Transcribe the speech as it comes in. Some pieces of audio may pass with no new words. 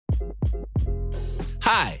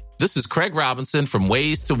Hi, this is Craig Robinson from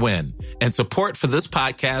Ways to Win, and support for this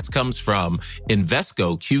podcast comes from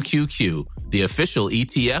Invesco QQQ, the official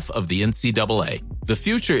ETF of the NCAA. The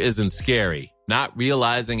future isn't scary. Not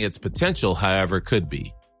realizing its potential, however, could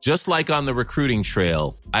be. Just like on the recruiting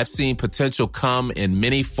trail, I've seen potential come in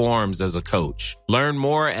many forms as a coach. Learn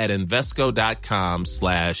more at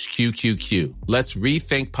Invesco.com/QQQ. Let's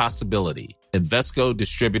rethink possibility. Invesco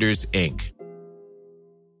Distributors, Inc.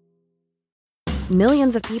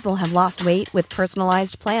 Millions of people have lost weight with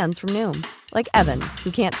personalized plans from Noom. Like Evan,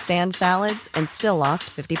 who can't stand salads and still lost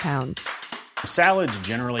 50 pounds. Salads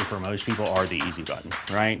generally for most people are the easy button,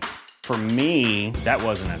 right? For me, that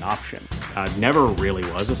wasn't an option. I never really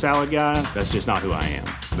was a salad guy. That's just not who I am.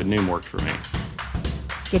 But Noom worked for me.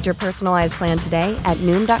 Get your personalized plan today at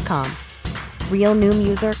Noom.com. Real Noom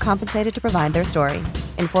user compensated to provide their story.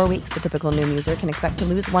 In 4 weeks, the typical Noom user can expect to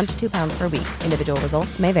lose 1 to 2 pounds per week. Individual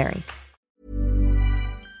results may vary.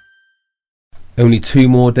 Only 2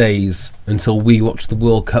 more days until we watch the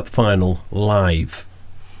World Cup final live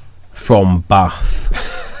from Bath.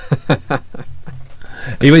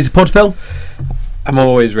 Are you ready to pod, Phil? I'm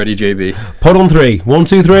always ready, JB. Pod on 3. 1,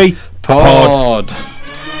 2, 3. Pod.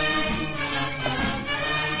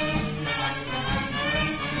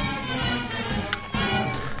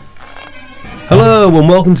 Hello and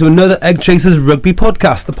welcome to another Egg Chasers Rugby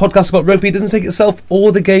podcast. The podcast about rugby doesn't take itself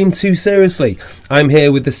or the game too seriously. I'm here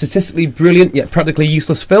with the statistically brilliant yet practically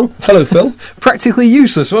useless Phil. Hello, Phil. Practically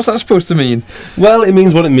useless? What's that supposed to mean? Well, it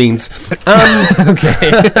means what it means.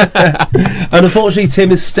 Okay. And unfortunately,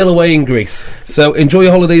 Tim is still away in Greece. So enjoy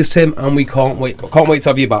your holidays, Tim, and we can't wait to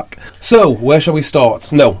have you back. So, where shall we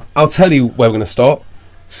start? No, I'll tell you where we're going to start.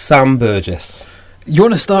 Sam Burgess. You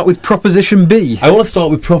want to start with Proposition B? I want to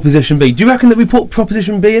start with Proposition B. Do you reckon that we put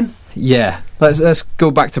Proposition B in? Yeah. Let's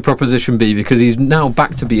go back to Proposition B because he's now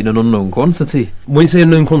back to being an unknown quantity. When you say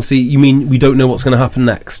unknown quantity, you mean we don't know what's going to happen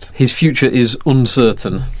next? His future is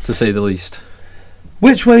uncertain, to say the least.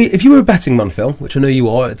 Which way, if you were a betting man, Phil, which I know you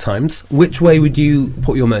are at times, which way would you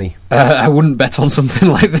put your money? I wouldn't bet on something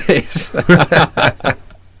like this.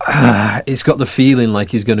 It's got the feeling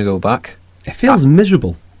like he's going to go back. It feels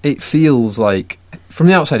miserable. It feels like, from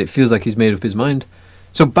the outside, it feels like he's made up his mind.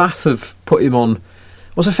 So Bath have put him on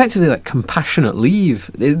what's effectively like compassionate leave.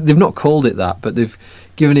 They've not called it that, but they've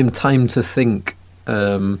given him time to think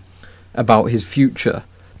about his future.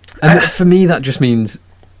 And for me, that just means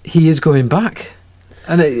he is going back.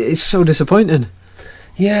 And it's so disappointing.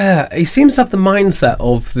 Yeah, he seems to have the mindset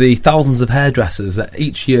of the thousands of hairdressers that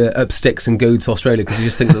each year up sticks and go to Australia because you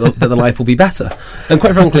just think that the life will be better. And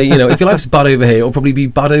quite frankly, you know, if your life's bad over here, it'll probably be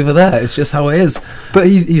bad over there. It's just how it is. But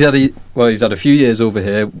he's had a few years over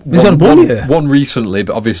here. He's had one year. One recently,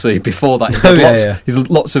 but obviously before that he's had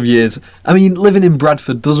lots of years. I mean, living in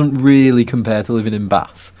Bradford doesn't really compare to living in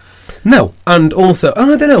Bath. No, and also,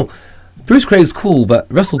 I don't know. Bruce Craig's cool, but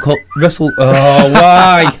Russell. Oh,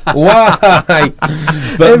 why?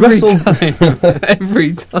 But every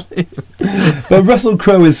time. But Russell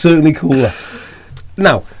Crowe is certainly cooler.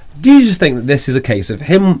 Now, do you just think that this is a case of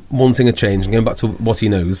him wanting a change and going back to what he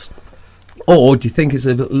knows, or do you think it's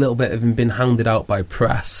a little bit of him being hounded out by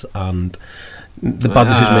press and the bad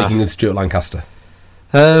decision making of Stuart Lancaster?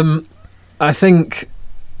 I think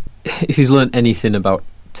if he's learned anything about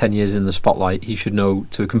 10 years in the spotlight, he should know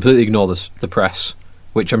to completely ignore the press,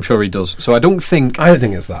 which I'm sure he does. So I don't think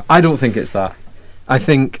it's that. I don't think it's that. I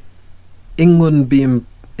think England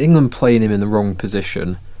playing him in the wrong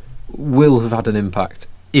position will have had an impact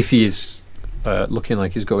if he is looking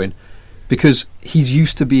like he's going, because he's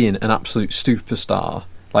used to being an absolute superstar,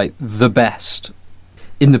 like the best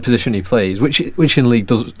in the position he plays, which in league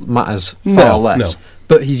matters far less. No.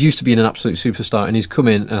 But he's used to being an absolute superstar, and he's come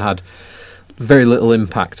in and had very little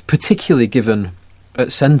impact, particularly given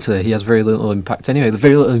at centre he has very little impact anyway,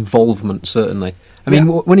 very little involvement certainly. I mean,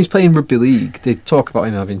 when he's playing rugby league, they talk about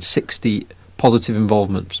him having 60 positive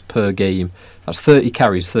involvements per game. That's 30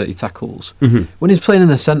 carries, 30 tackles. Mm-hmm. When he's playing in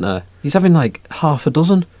the centre, he's having like half a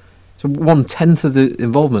dozen, so 1/10 of the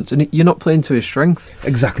involvements, and you're not playing to his strength.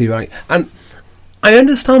 Exactly right. And I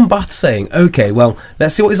understand Bath saying, okay, well,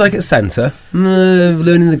 let's see what he's like at centre,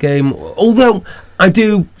 learning the game, although I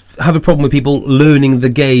do have a problem with people learning the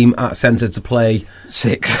game at centre to play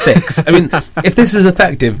six. I mean, if this is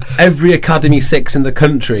effective, every Academy 6 in the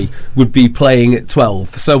country would be playing at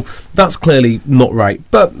 12. So that's clearly not right.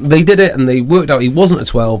 But they did it and they worked out he wasn't a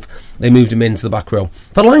 12. They moved him into the back row.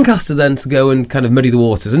 For Lancaster then to go and kind of muddy the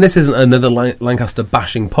waters, and this isn't another Lancaster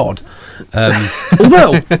bashing pod.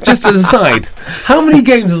 Although, just as a side, how many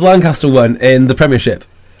games has Lancaster won in the Premiership?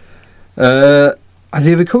 Has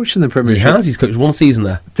he ever coached in the Premiership? He has. He's coached one season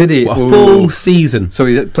there. Did he? A full season. So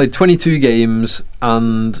he played 22 games,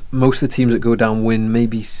 and most of the teams that go down win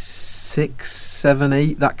maybe 6, 7,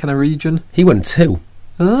 8, that kind of region. He won 2.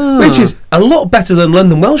 Which is a lot better than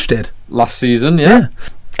London Welsh did. Last season, yeah.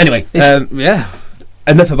 Anyway,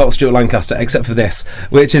 enough about Stuart Lancaster, except for this,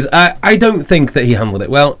 which is, I don't think that he handled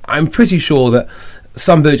it well. I'm pretty sure that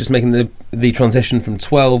Sam Burgess making the transition from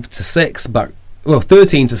 12 to 6,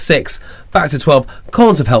 13 to 6, back to 12,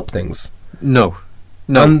 can't have helped things. No.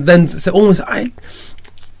 And then, so almost, I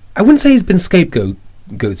wouldn't say he's been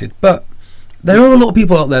scapegoated, but there are a lot of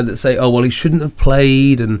people out there that say, oh, well, he shouldn't have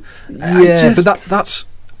played, and... but that's...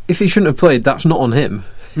 If he shouldn't have played, that's not on him.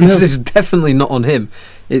 No. It's definitely not on him.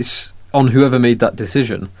 It's on whoever made that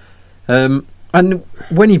decision. And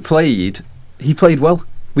when he played well.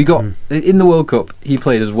 We got in the World Cup. He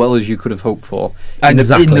played as well as you could have hoped for.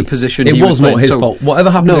 Exactly. In the position it he was playing. Not his fault. Whatever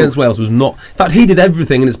happened against Wales was not. In fact, he did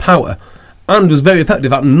everything in his power, and was very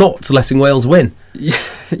effective at not letting Wales win.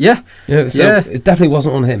 Yeah. It definitely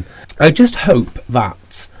wasn't on him. I just hope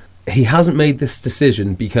that he hasn't made this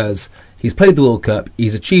decision because he's played the World Cup,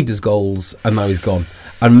 he's achieved his goals, and now he's gone.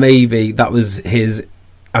 And maybe that was his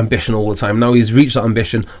ambition all the time. Now he's reached that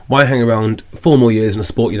ambition. Why hang around 4 more years in a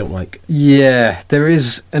sport you don't like? Yeah, there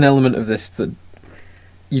is an element of this that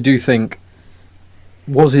you do think,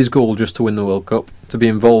 was his goal just to win the World Cup, to be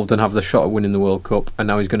involved and have the shot at winning the World Cup, and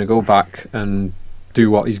now he's going to go back and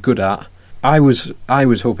do what he's good at? I was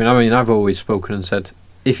hoping, I've always spoken and said,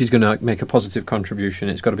 if he's going to make a positive contribution,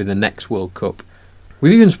 it's got to be the next World Cup.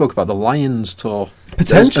 We've even spoke about the Lions tour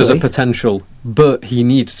as a potential, but he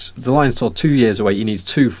needs the Lions tour 2 years away. He needs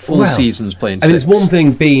 2 full seasons playing. It's one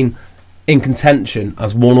thing being in contention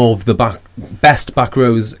as one of the best back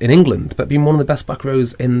rows in England, but being one of the best back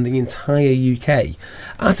rows in the entire UK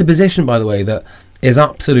at a position, by the way, that is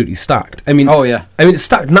absolutely stacked. It's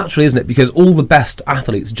stacked naturally, isn't it? Because all the best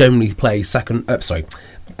athletes generally play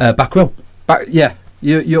back row.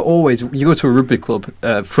 You go to a rugby club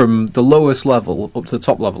from the lowest level up to the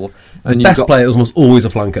top level, and the best player is almost always a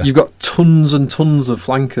flanker. You've got tons and tons of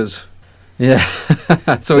flankers. Yeah,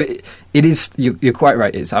 so it is. You're quite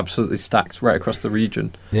right. It's absolutely stacked right across the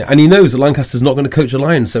region. Yeah, and he knows that Lancaster's not going to coach the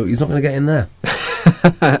Lions, so he's not going to get in there.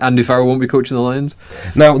 Andy Farrell won't be coaching the Lions.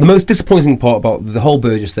 Now, the most disappointing part about the whole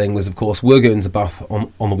Burgess thing was, of course, we're going to Bath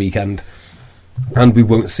on the weekend. And we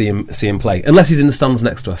won't see him play unless he's in the stands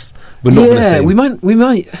next to us. We're not going to see him. We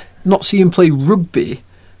might not see him play rugby,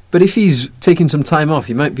 but if he's taking some time off,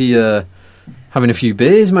 he might be having a few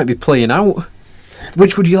beers, might be playing out.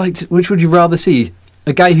 Which would you rather see?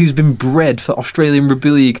 A guy who's been bred for Australian Rugby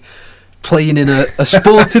League playing in a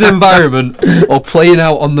sporting environment, or playing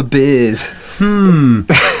out on the beers? And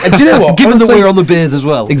do you know what? Given that we're on the beers as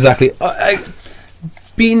well, exactly.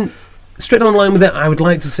 Being straight on line with it, I would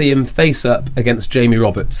like to see him face up against Jamie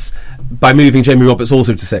Roberts by moving Jamie Roberts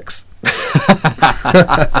also to 6.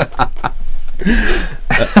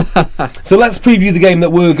 So let's preview the game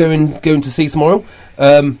that we're going to see tomorrow.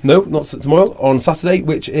 No, not tomorrow, on Saturday,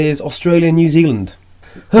 which is Australia-New Zealand.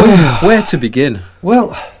 Where to begin?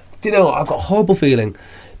 Well, do you know what? I've got a horrible feeling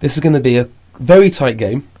this is going to be a very tight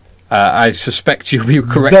game. I suspect you'll be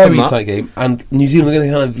correct in that. Very tight game, and New Zealand are going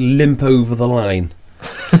to kind of limp over the line.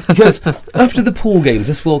 Because after the pool games,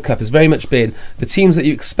 this World Cup has very much been the teams that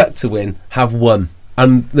you expect to win have won,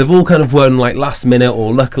 and they've all kind of won like last minute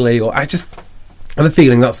or luckily, or I just have a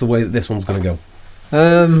feeling that's the way that this one's going to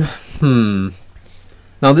go.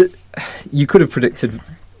 Now you could have predicted,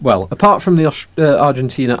 well, apart from the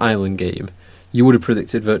Argentina-Ireland game, you would have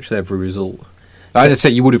predicted virtually every result. I'd say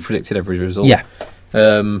you would have predicted every result. Yeah.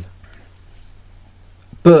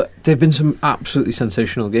 But there have been some absolutely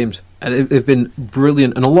sensational games. And they've been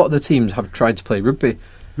brilliant. And a lot of the teams have tried to play rugby.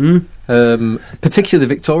 Particularly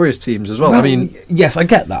victorious teams as well. Yes, I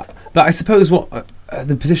get that. But I suppose what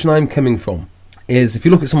the position I'm coming from is, if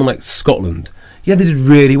you look at someone like Scotland, yeah, they did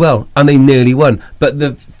really well. And they nearly won. But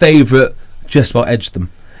the favourite just about edged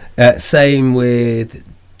them. Same with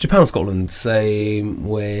Japan-Scotland. Same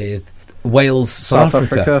with Wales-South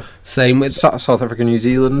Africa. Same with South Africa-New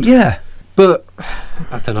Zealand. Yeah. But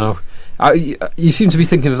I don't know. You seem to be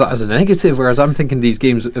thinking of that as a negative, whereas I'm thinking these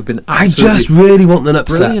games have been absolutely I just really want an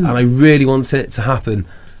upset, brilliant. And I really want it to happen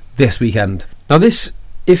this weekend. Now,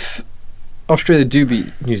 if Australia do beat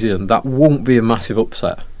New Zealand, that won't be a massive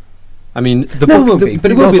upset. I mean, it won't be, but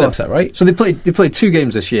it will be an upset, right? So they played 2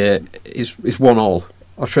 games this year. It's 1-1.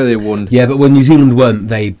 Australia won. Yeah, but when New Zealand won,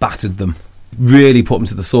 they battered them. Really put them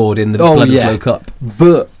to the sword in the Bledisloe Cup.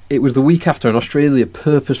 But it was the week after, and Australia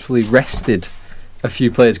purposefully rested a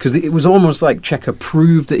few players because it was almost like Cheika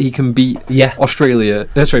proved that he can beat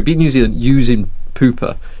beat New Zealand using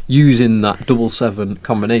pooper, using that 7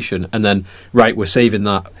 combination, and then we're saving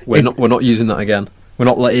that. We're not using that again. We're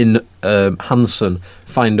not letting Hansen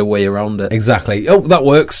find a way around it. Exactly. Oh, that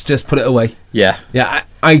works. Just put it away. Yeah. Yeah,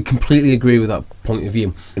 I completely agree with that point of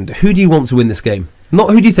view. And who do you want to win this game? Not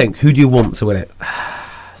who do you think, who do you want to win it?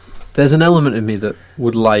 There's an element of me that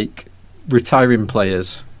would like retiring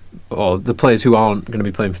players, or the players who aren't going to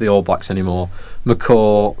be playing for the All Blacks anymore.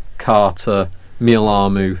 McCaw, Carter,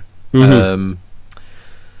 Mialamu. Mm-hmm.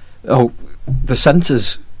 The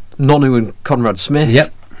centres, Nonu and Conrad Smith.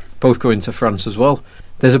 Yep. Both going to France as well.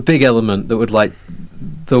 There's a big element that would like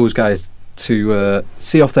those guys to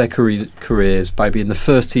see off their careers by being the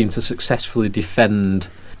first team to successfully defend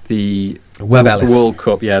the World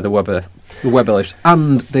Cup. Yeah, the Webb Ellis,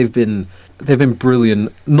 and they've been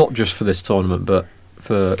brilliant, not just for this tournament, but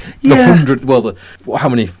for the 100. Well, how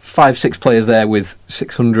many 5-6 players there with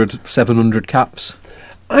 600, 700 caps?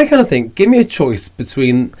 I kind of think, give me a choice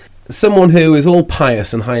between someone who is all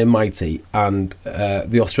pious and high and mighty, and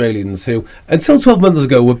the Australians who, until 12 months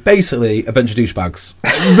ago, were basically a bunch of douchebags,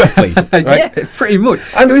 roughly. Right? Yeah, pretty much.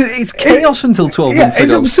 And it's chaos until 12 months ago.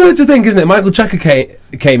 It's absurd to think, isn't it? Michael Checker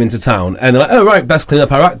came into town, and they're like, oh, right, best clean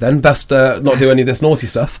up our act then, best not do any of this naughty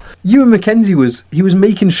stuff. Ewan McKenzie was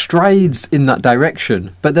making strides in that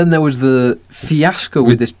direction, but then there was the fiasco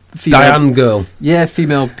with this Diane girl. Yeah,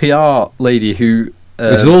 female PR lady who...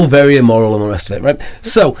 It's all very immoral and the rest of it, right?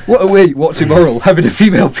 So, what's immoral? Having a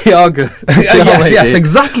female PR girl? Yes,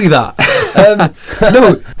 exactly that.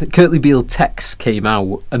 No, the Curtly Beale text came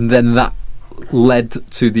out, and then that led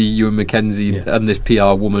to the Ewan McKenzie and this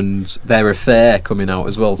PR woman's their affair coming out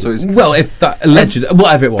as well. So it's, if that alleged,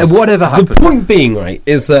 whatever it was, whatever happened. The point being, right,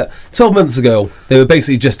 is that 12 months ago they were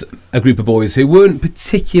basically just a group of boys who weren't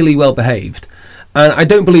particularly well behaved. And I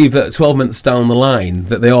don't believe that 12 months down the line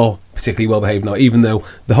that they are particularly well behaved now, even though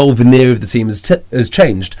the whole veneer of the team has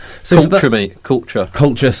changed. So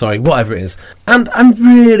culture, sorry, whatever it is. And I'm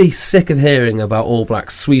really sick of hearing about All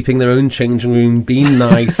Blacks sweeping their own changing room, being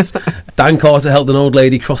nice. Dan Carter helped an old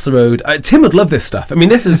lady cross the road. Tim would love this stuff. I mean,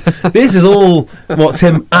 this is all what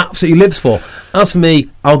Tim absolutely lives for. As for me,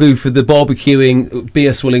 I'll go for the barbecuing,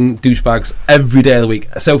 beer swilling douchebags every day of the week.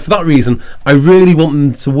 So for that reason, I really want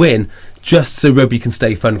them to win, just so rugby can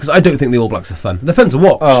stay fun, because I don't think the All Blacks are fun. They're fun to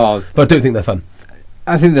watch, but I don't think they're fun.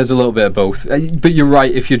 I think there's a little bit of both, but you're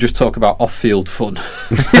right if you just talk about off-field fun.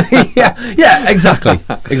 yeah, exactly.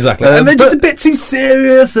 And they're just a bit too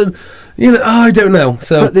serious, and I don't know.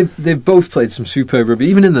 So, but they've both played some superb rugby,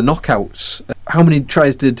 even in the knockouts. How many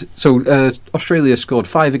tries did Australia scored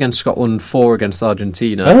 5 against Scotland, 4 against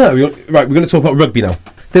Argentina? Right, we're going to talk about rugby now.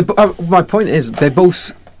 My point is they're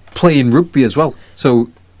both playing rugby as well. So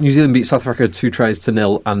New Zealand beat South Africa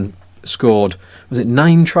 2-0 and scored, was it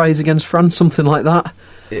 9 tries against France, something like that?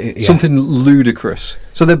 Something ludicrous.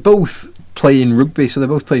 So they're both playing rugby, so they're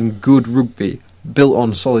both playing good rugby, built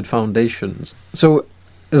on solid foundations. So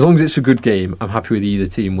as long as it's a good game, I'm happy with either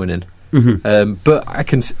team winning. Mm-hmm. But I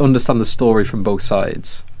can understand the story from both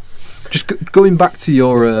sides. Just going back to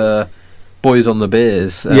your boys on the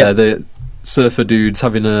beers, the surfer dudes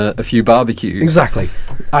having a few barbecues. Exactly.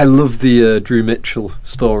 I love the Drew Mitchell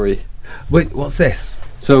story. Wait, what's this?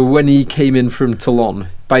 So when he came in from Toulon,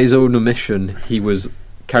 by his own admission, he was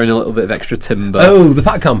carrying a little bit of extra timber. Oh, the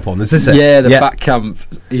fat camp on, is this it? Yeah, the fat camp.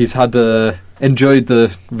 He's had enjoyed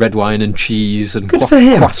the red wine and cheese and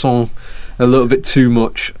croissant a little bit too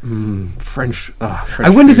much. French I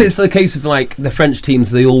wonder food. if it's the case of like the French teams,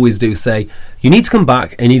 they always do say, you need to come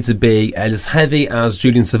back and you need to be as heavy as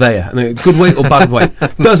Julian Surveyor. I mean, good weight or bad weight,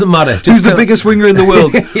 doesn't matter. Who's the biggest winger in the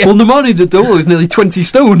world? Well, Nemani Dodolo is nearly 20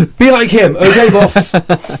 stone. Be like him, okay, boss.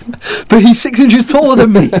 But he's 6 inches taller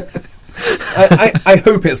than me. I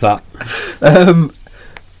hope it's that.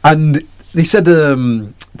 And they said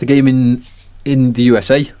the game in the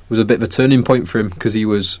USA was a bit of a turning point for him because he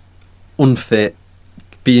was unfit,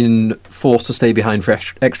 being forced to stay behind for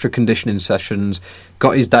extra conditioning sessions,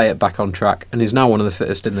 got his diet back on track, and is now one of the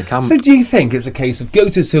fittest in the camp. So do you think it's a case of go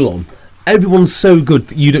to Toulon, everyone's so good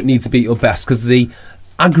that you don't need to be your best because the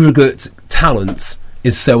aggregate talent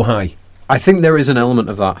is so high? I think there is an element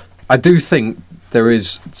of that. I do think there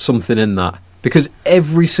is something in that, because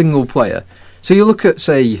every single player... So you look at,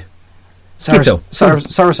 say... Saracens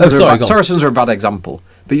are a bad example,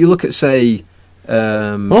 but you look at, say...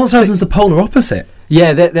 Saracens the polar opposite.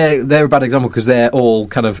 Yeah, they're a bad example because they're all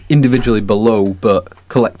kind of individually below but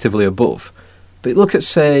collectively above. But look at,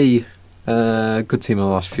 say, good team over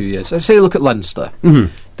the last few years. Say look at Leinster.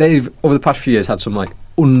 Mm-hmm. They've, over the past few years, had some like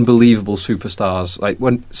unbelievable superstars. Like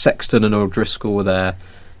when Sexton and O'Driscoll were there,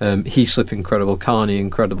 Heaslip incredible, Carney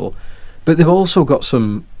incredible. But they've also got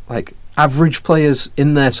some like average players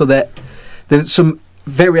in there. So there's some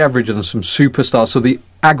very average and some superstars. So the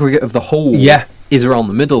aggregate of the whole is around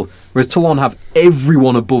the middle. Whereas Toulon have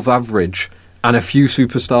everyone above average and a few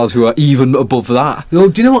superstars who are even above that. Well,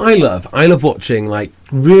 do you know what I love? I love watching like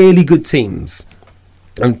really good teams.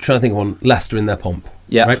 I'm trying to think of one. Leicester in their pomp.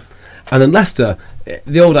 Yeah. Right? And then Leicester,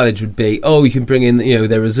 the old adage would be, oh, you can bring in,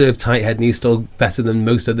 their reserve tight head and he's still better than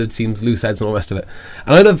most other teams' loose heads and all the rest of it.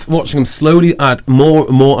 And I love watching them slowly add more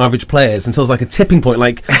and more average players until it's like a tipping point,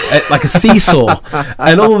 like a seesaw.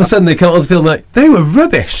 And all of a sudden they come out as feeling like, they were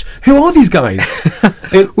rubbish. Who are these guys?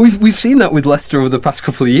 We've seen that with Leicester over the past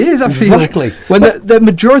couple of years, I feel. Exactly. When the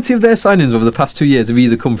majority of their signings over the past 2 years have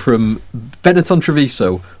either come from Benetton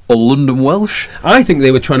Treviso or London Welsh. I think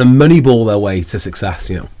they were trying to moneyball their way to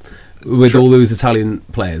success, with all those Italian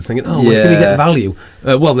players, thinking, where can we get value?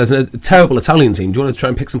 Well, there's a terrible Italian team. Do you want to try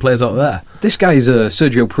and pick some players out of there? This guy's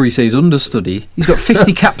Sergio Parise's understudy. He's got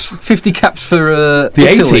 50 caps. 50 caps for the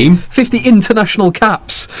A team. 50 international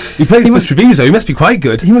caps. He plays for Treviso. He must be quite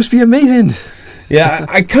good. He must be amazing. Yeah,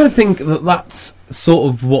 I kind of think that's sort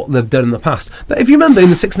of what they've done in the past. But if you remember in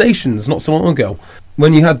the Six Nations not so long ago,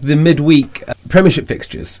 when you had the midweek Premiership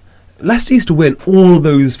fixtures, Leicester used to win all of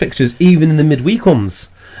those fixtures, even in the midweek ones.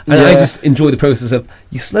 And I just enjoy the process of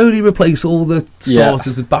you slowly replace all the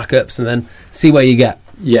starters with backups and then see where you get.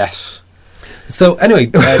 Yes. So anyway,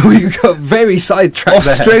 we got very sidetracked.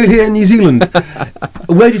 Australia and New Zealand.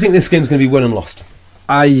 Where do you think this game's going to be won and lost?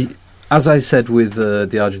 As I said with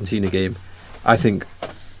the Argentina game, I think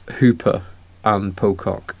Hooper and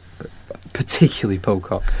Pocock, particularly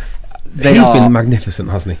Pocock, he's been magnificent,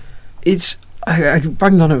 hasn't he? I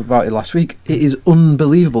banged on about it last week. It is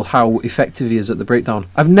unbelievable how effective he is at the breakdown.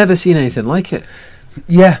 I've never seen anything like it.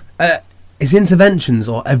 Yeah, his interventions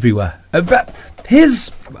are everywhere. But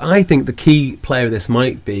I think the key player of this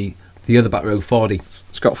might be the other back row, Fardy.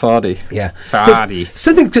 Scott Fardy. Yeah. Fardy.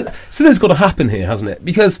 Something's got to happen here, hasn't it?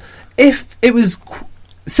 Because if it was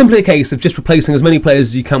simply a case of just replacing as many players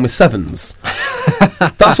as you can with sevens,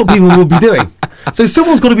 that's what people will be doing. So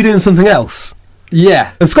someone's got to be doing something else.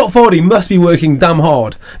 Yeah. And Scott Fardy must be working damn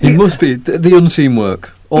hard. He must be. The unseen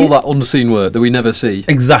work. That unseen work that we never see.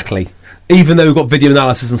 Exactly. Even though we've got video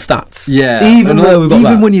analysis and stats. Yeah. Even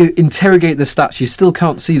when you interrogate the stats, you still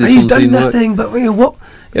can't see this unseen work. He's done nothing,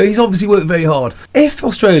 but he's obviously worked very hard. If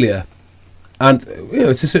Australia, and to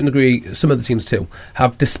a certain degree some other teams too,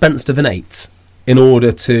 have dispensed of an 8 in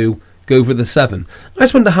order to go for the 7, I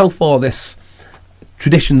just wonder how far this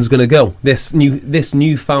tradition's going to go. This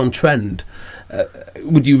newfound trend.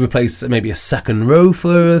 Would you replace maybe a second row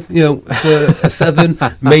for a 7?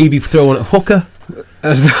 Maybe throw on a hooker.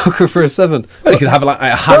 A hooker for a 7. Well, you could have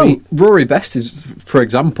a Harry. Rory Best is, for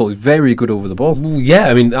example, very good over the ball. Yeah,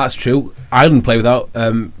 I mean that's true. I didn't play without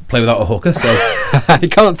a hooker, so he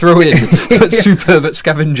can't throw in. But superb at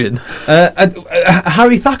scavenging. A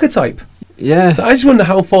Harry Thacker type. Yeah. So I just wonder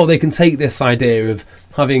how far they can take this idea of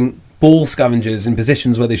having ball scavengers in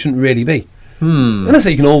positions where they shouldn't really be. Unless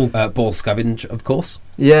you can all ball scavenge, of course.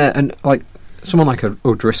 Yeah, and like someone like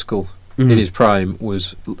O'Driscoll in his prime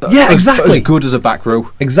was exactly as good as a back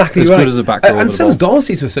row. Exactly as right. good as a back row. And so was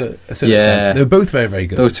Darcy to a certain extent. They were both very, very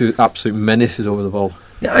good. Those two absolute menaces over the ball.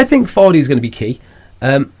 Yeah, I think Fardy is going to be key.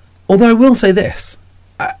 Although I will say this,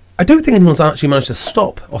 I don't think anyone's actually managed to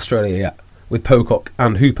stop Australia yet with Pocock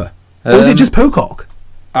and Hooper. Or is it just Pocock?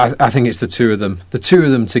 I think it's the two of them. The two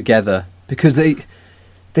of them together, because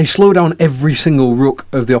they slow down every single rook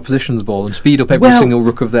of the opposition's ball and speed up every single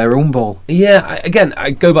rook of their own ball. Yeah,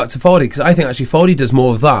 I go back to Fardy because I think actually Fardy does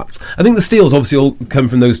more of that. I think the steals obviously all come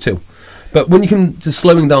from those two. But when you come to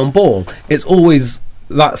slowing down ball, it's always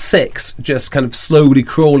that 6 just kind of slowly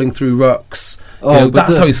crawling through rucks.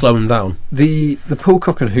 That's how you slow them down. The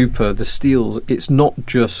Pocock and Hooper, the steals, it's not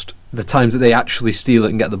just the times that they actually steal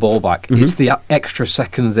it and get the ball back. It's the extra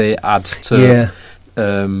seconds they add to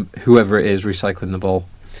whoever it is recycling the ball.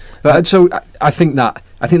 But so I think that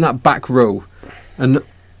back row, and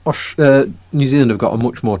New Zealand have got a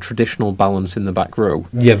much more traditional balance in the back row.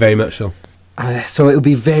 Yeah, very much so. So it'll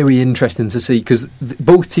be very interesting to see, because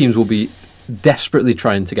both teams will be desperately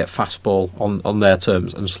trying to get fast ball on their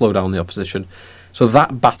terms and slow down the opposition. So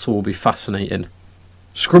that battle will be fascinating.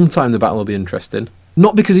 Scrum time, the battle will be interesting.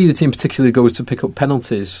 Not because either team particularly goes to pick up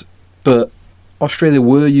penalties, but Australia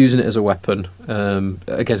were using it as a weapon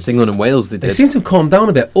against England and Wales. They seem to have calmed down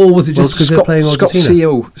a bit, or was it just because they're playing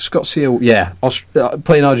Argentina? Scott CO, yeah.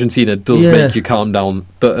 Playing Argentina does make you calm down.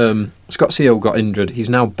 But Scott CO got injured. He's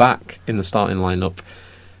now back in the starting lineup,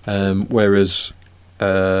 whereas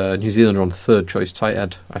New Zealand are on third choice tight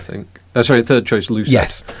head, I think. Third choice, Lucet.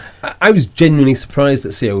 Yes. I was genuinely surprised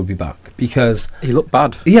that CO would be back because... He looked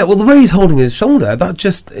bad. Yeah, well, the way he's holding his shoulder,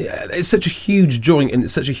 it's such a huge joint and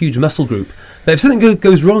it's such a huge muscle group that if something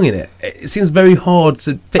goes wrong in it, it seems very hard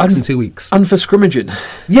to fix in 2 weeks. And for scrimmaging.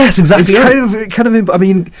 Yes, exactly. It's kind of, I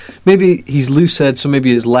mean, maybe he's lucid, so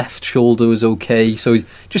maybe his left shoulder was okay, so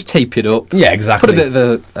just tape it up. Yeah, exactly. Put a bit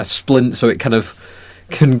of a splint so it kind of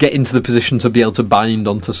can get into the position to be able to bind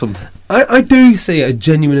onto something. I do see a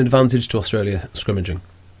genuine advantage to Australia scrimmaging.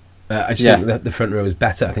 I just think that the front row is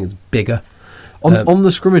better. I think it's bigger. On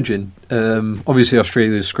the scrimmaging, obviously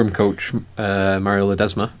Australia's scrum coach, Mario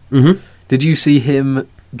Ledesma, did you see him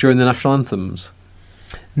during the national anthems?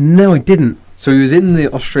 No, I didn't. So he was in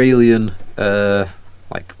the Australian, their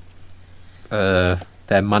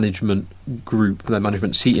management group, their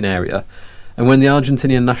management seating area, and when the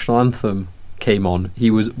Argentinian national anthem came on,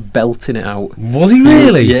 he was belting it out. Was he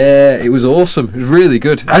really? Yeah, it was awesome. It was really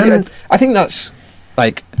good. I think that's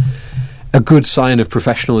like a good sign of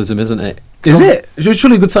professionalism, isn't it? Is it? It's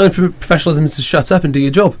surely a good sign of professionalism is to shut up and do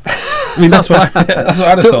your job. I mean, that's what I'd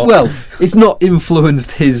have thought. Well, it's not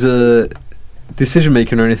influenced his decision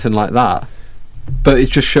making or anything like that, but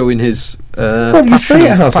it's just showing his you say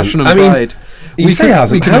it hasn't. Passion and pride. You say it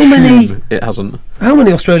hasn't. It hasn't. How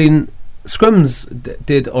many Australian scrums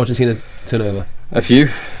did Argentina turn over? A few.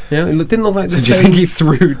 Yeah, it didn't look like the same. Do you think he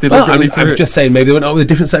threw? I'm just saying, maybe they went out with a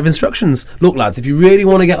different set of instructions. Look, lads, if you really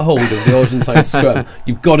want to get hold of the Argentine scrum,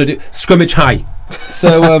 you've got to do scrimmage high.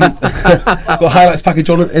 So, got a highlights package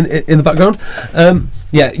on in the background.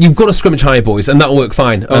 You've got to scrimmage high, boys, and that'll work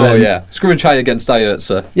fine. Scrimmage high against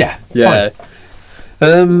Ayerza. Yeah.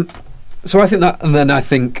 So I think that, and then I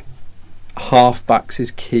think halfbacks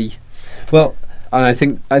is key. Well, and I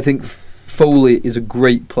think Foley is a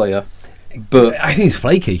great player, but I think he's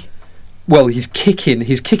flaky. Well, his kicking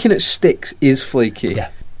at sticks is flaky. Yeah.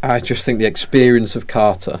 I just think the experience of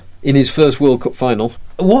Carter in his first World Cup final.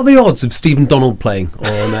 What are the odds of Stephen Donald playing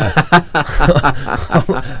on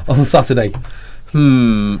on Saturday?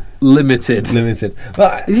 Limited.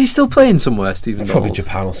 Well, is he still playing somewhere, Stephen Donald? Probably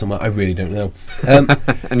Japan or somewhere. I really don't know.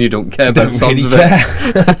 And you don't care about really care.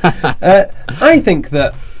 I think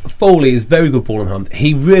that Foley is very good ball in hand.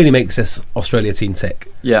 He really makes this Australia team tick.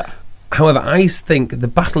 Yeah. However, I think the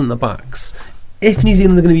battle in the backs, if New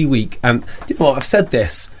Zealand are going to be weak, and you know what, I've said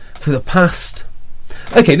this for the past...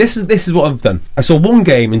 Okay, this is what I've done. I saw one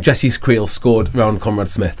game and Jesse Creel scored round Conrad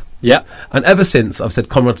Smith. Yeah. And ever since, I've said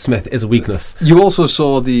Conrad Smith is a weakness. You also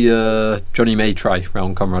saw the Johnny May try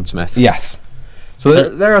round Conrad Smith. Yes. So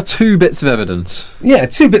there are 2 bits of evidence. Yeah,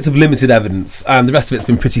 2 bits of limited evidence, and the rest of it's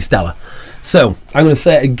been pretty stellar. So, I'm going to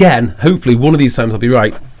say it again. Hopefully, one of these times I'll be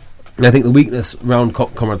right. And I think the weakness round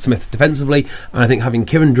Conrad Smith defensively, and I think having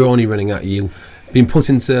Kieran Drawny running at you, being put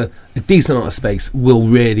into a decent amount of space, will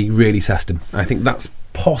really, really test him. I think that's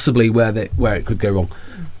possibly where it could go wrong.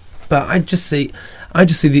 But I just see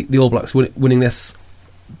the All Blacks winning this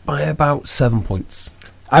by about 7 points.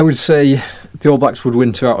 I would say the All Blacks would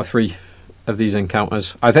win 2 out of 3 of these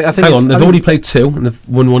encounters. I think. Hang on, they've already played 2 and they've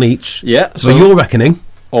won 1 each. Yeah. So you're reckoning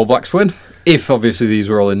All Blacks win, if obviously these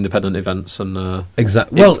were all independent events and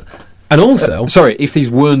exactly. Well, and also, if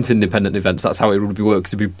these weren't independent events, that's how it would be worked.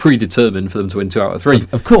 It'd be predetermined for them to win 2 out of 3,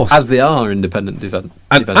 of course, as they are independent events.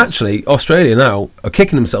 Actually, Australia now are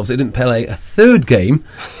kicking themselves. They didn't play a 3rd game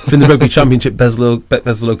in the Rugby Championship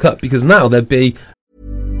Beslow Cup, because now there'd be.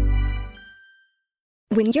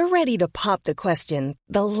 When you're ready to pop the question,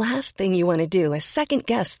 the last thing you want to do is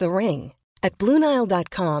second-guess the ring. At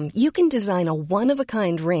BlueNile.com, you can design a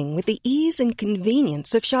one-of-a-kind ring with the ease and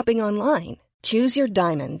convenience of shopping online. Choose your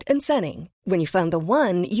diamond and setting. When you find the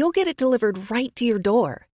one, you'll get it delivered right to your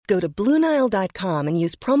door. Go to BlueNile.com and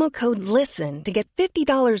use promo code LISTEN to get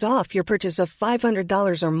 $50 off your purchase of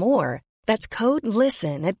 $500 or more. That's code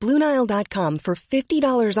LISTEN at BlueNile.com for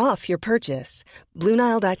 $50 off your purchase.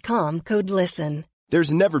 BlueNile.com, code LISTEN.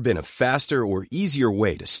 There's never been a faster or easier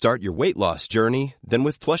way to start your weight loss journey than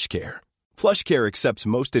with PlushCare. PlushCare accepts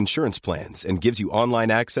most insurance plans and gives you online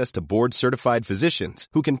access to board-certified physicians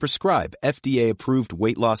who can prescribe FDA-approved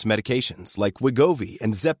weight loss medications like Wegovy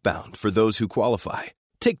and Zepbound for those who qualify.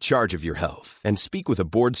 Take charge of your health and speak with a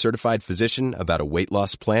board-certified physician about a weight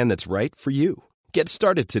loss plan that's right for you. Get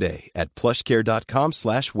started today at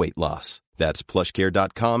plushcare.com/weight loss. That's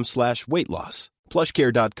plushcare.com/weight loss.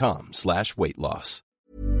 plushcare.com/weight loss.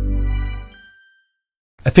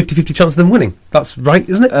 A 50-50 chance of them winning. That's right,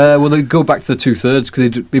 isn't it? Well, they'd go back to the 2/3 because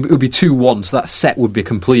it would be 2-1, so that set would be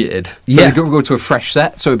completed. So they'd go to a fresh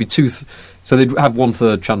set, so it'd be so they'd have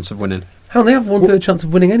 1/3 chance of winning. How they have 1/3 chance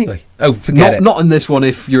of winning anyway? Oh, forget it. Not in this one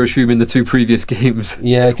if you're assuming the 2 previous games.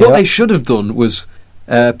 Yeah. Okay, what they should have done was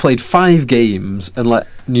played 5 games and let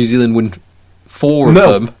New Zealand win 4 of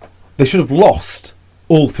them. They should have lost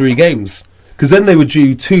all 3 games, because then they were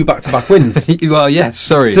due 2 back-to-back wins. Well, yes,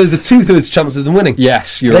 sorry. So there's a 2/3 chance of them winning.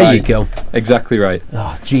 Yes, you're there right. There you go. Exactly right.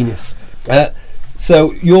 Oh, genius.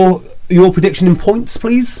 So your prediction in points,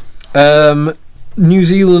 please? New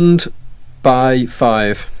Zealand by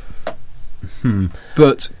 5.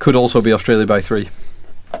 But could also be Australia by 3.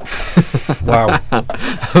 Wow.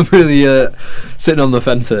 I'm really sitting on the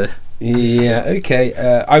fence here. Yeah, okay.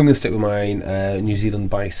 I'm going to stick with mine. New Zealand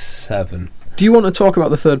by 7. Do you want to talk about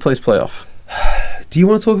the third place playoff? Do you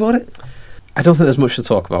want to talk about it? I don't think there's much to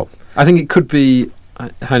talk about. I think it could be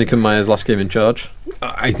Heineken Meyer's last game in charge.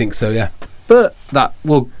 I think so, yeah. But that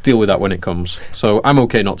we'll deal with that when it comes. So I'm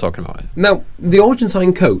okay not talking about it. Now, the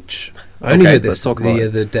Argentine coach, I only heard this the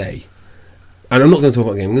other day. And I'm not going to talk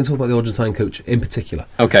about the game. I'm going to talk about the Argentine coach in particular.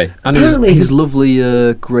 Okay. And his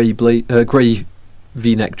lovely grey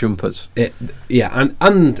V-neck jumpers.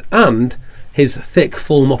 And his thick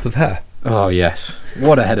full mop of hair. Oh, yes.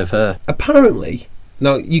 What a head of hair. Apparently,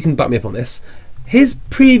 now you can back me up on this, his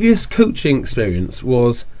previous coaching experience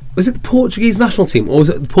was it the Portuguese national team or was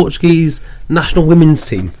it the Portuguese national women's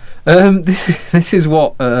team? This is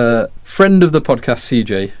what friend of the podcast,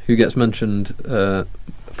 CJ, who gets mentioned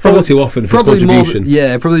far too often for his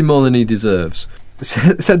contribution. Probably more than he deserves.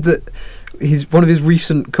 Said that one of his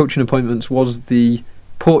recent coaching appointments was the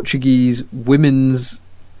Portuguese women's.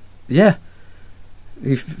 Yeah,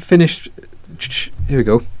 he finished. Here we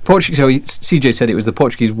go. So CJ said it was the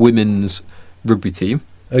Portuguese women's rugby team.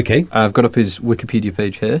 Okay, I've got up his Wikipedia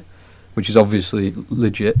page here, which is obviously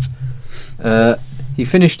legit. He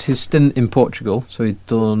finished his stint in Portugal, so he'd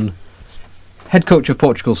done head coach of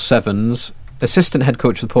Portugal's Sevens, assistant head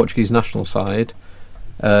coach of the Portuguese national side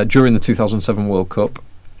during the 2007 World Cup,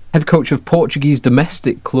 head coach of Portuguese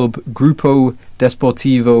domestic club Grupo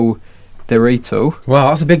Desportivo de Reito. Wow,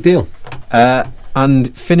 that's a big deal.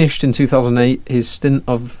 And finished in 2008 his stint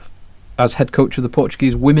as head coach of the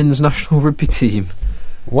Portuguese women's national rugby team.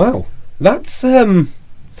 Wow, that's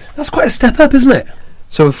quite a step up, isn't it?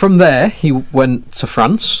 So from there he went to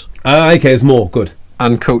France. Okay, there's more. Good.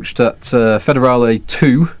 And coached at Federale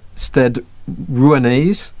 2 Stade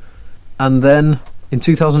Rouennais, and then in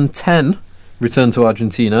 2010 returned to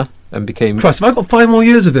Argentina and became... Christ, have I got 5 more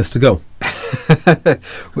years of this to go?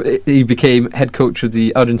 He became head coach of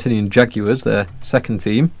the Argentinian Jaguars, their second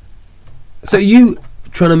team. So are you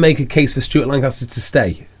trying to make a case for Stuart Lancaster to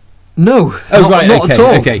stay? No, not at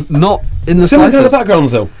all. Okay. Not in the similar slightest. kind of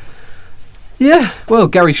backgrounds, though. Yeah, well,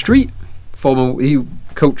 Gary Street, he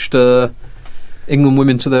coached England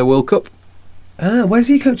women to their World Cup. Where's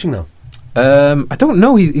he coaching now? I don't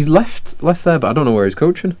know. He's left there, but I don't know where he's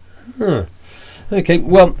coaching. Huh. Okay,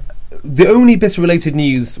 well, the only bit of related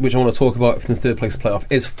news which I want to talk about from the third place playoff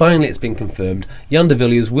is finally it's been confirmed. Jan de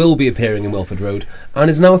Villiers will be appearing in Welford Road and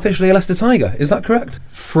is now officially a Leicester Tiger. Is that correct?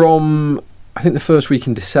 From, I think, the first week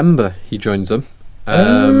in December he joins them.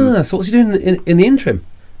 So what's he doing in the interim?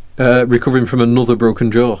 Recovering from another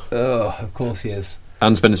broken jaw. Oh, of course he is.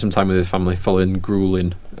 And spending some time with his family following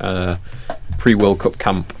gruelling pre-World Cup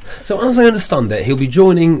camp. So as I understand it, he'll be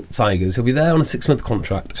joining Tigers. He'll be there on a 6-month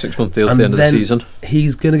contract. 6-month deal to the end of the season.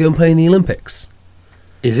 He's going to go and play in the Olympics.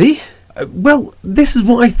 Is he? Well, this is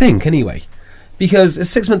what I think anyway. Because a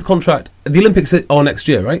 6-month contract, the Olympics are next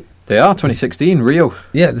year, right? They are, 2016, Rio.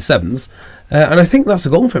 Yeah, the Sevens. And I think that's a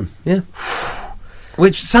goal for him, yeah.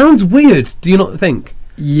 Which sounds weird, do you not think?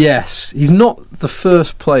 Yes. He's not the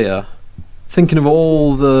first player... Thinking of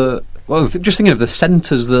all the... Well, just thinking of the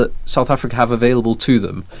centres that South Africa have available to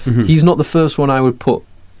them, he's not the first one I would put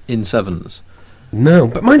in Sevens. No,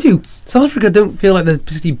 but mind you, South Africa don't feel like they're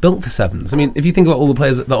particularly built for Sevens. I mean, if you think about all the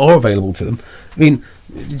players that are available to them, I mean,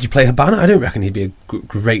 did you play Habana? I don't reckon he'd be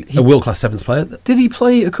a world-class Sevens player. Did he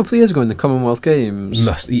play a couple of years ago in the Commonwealth Games?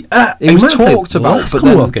 It was talked about. Last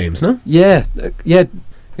Commonwealth Games, no? Yeah.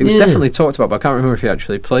 It was definitely talked about, but I can't remember if he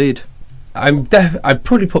actually played. I'd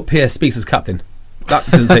probably put Pierre Spies as captain. That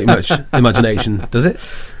doesn't take much imagination, does it?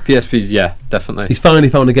 PSP's, yeah, definitely. He's finally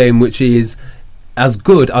found a game which he is as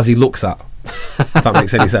good as he looks at. If that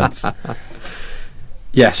makes any sense.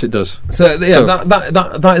 Yes, it does. So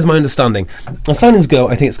that is my understanding. On signings go,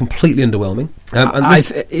 I think it's completely underwhelming.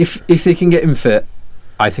 If they can get him fit,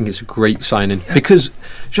 I think it's a great signing because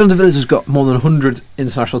Jean de Villiers has got more than 100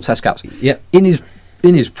 international test caps. Yeah.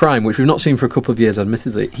 In his prime, which we've not seen for a couple of years,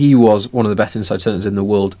 admittedly, he was one of the best inside centres in the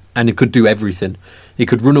world, and he could do everything. He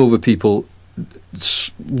could run over people,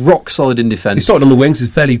 rock solid in defence. He started on the wings.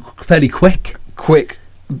 He's fairly quick,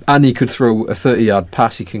 and he could throw a 30-yard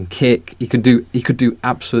pass. He can kick. He could do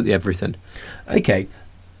absolutely everything. Okay,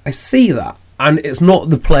 I see that, And it's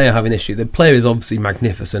not the player having an issue. The player is obviously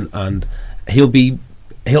magnificent, and he'll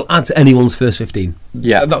add to anyone's first 15.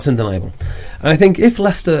 Yeah, that's undeniable. And I think if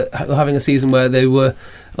Leicester were having a season where they were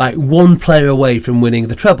like one player away from winning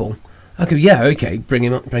the treble, I go, yeah, okay, bring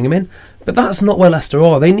him in. But that's not where Leicester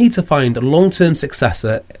are. They need to find a long-term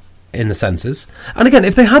successor in the centres. And again,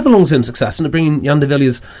 if they had the long-term successor and bringing Jan de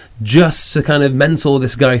Villiers just to kind of mentor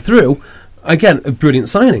this guy through, again, a brilliant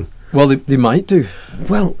signing. Well, they might do.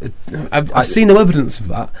 Well, I've seen no evidence of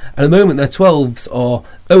that. At the moment, their 12s are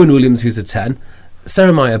Owen Williams, who's a 10,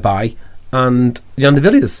 Jeremiah Bay, and Jan de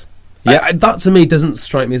Villiers. Yeah, that to me doesn't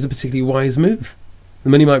strike me as a particularly wise move. The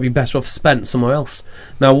money might be better off spent somewhere else.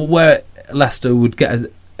 Now, where Leicester would get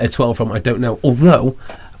a 12 from, I don't know. Although,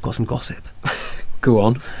 I've got some gossip. Go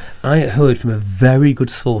on. I heard from a very good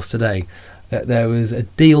source today that there was a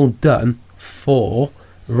deal done for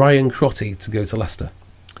Ryan Crotty to go to Leicester.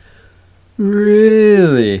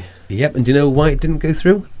 Really? Yep, and do you know why it didn't go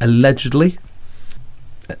through? Allegedly,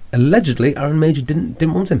 Aaron Major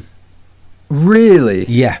didn't want him. Really?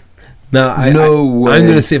 Yeah. Now, no way. I'm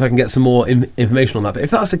going to see if I can get some more information on that. But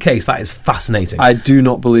if that's the case, that is fascinating. I do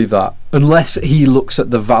not believe that. Unless he looks at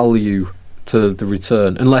the value to the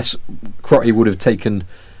return. Unless Crotty would have taken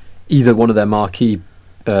either one of their marquee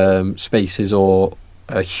spaces or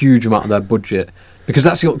a huge amount of their budget. Because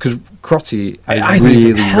Crotty, I think he's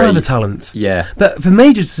a hell of a talent. Yeah. But for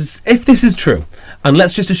Major, if this is true, and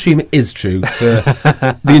let's just assume it is true for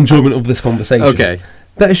the enjoyment of this conversation. Okay.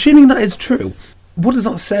 But assuming that is true, what does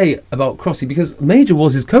that say about Crotty? Because Major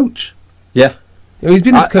was his coach. Yeah. He's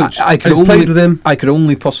been his coach. He's played with him. I could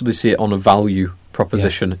only possibly see it on a value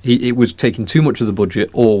proposition. Yeah. It was taking too much of the budget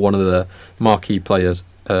or one of the marquee players,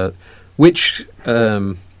 which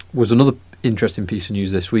was another interesting piece of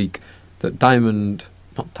news this week, that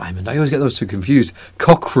not Diamond, I always get those two confused,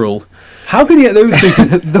 Cockrell. How can you get those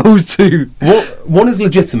two? Those two. One is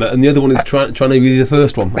legitimate and the other one is trying to be the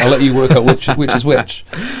first one. I'll let you work out which is which.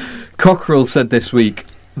 Cockrell said this week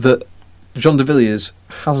that Jean de Villiers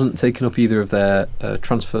hasn't taken up either of their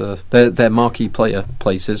their marquee player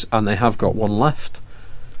places, and they have got one left.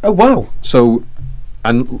 Oh, wow. So,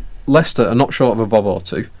 and Leicester are not short of a bob or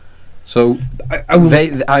two. So,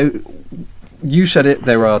 you said it,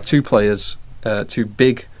 there are two players, two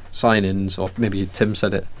big sign-ins, or maybe Tim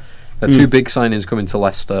said it, two big sign-ins coming to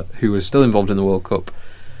Leicester who are still involved in the World Cup.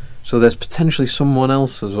 So there's potentially someone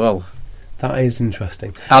else as well. That is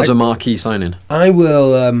interesting. As a marquee signing. I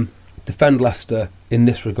will defend Leicester in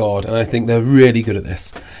this regard, and I think they're really good at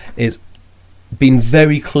this, is being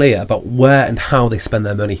very clear about where and how they spend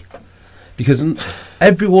their money. Because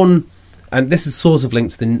everyone, and this is sort of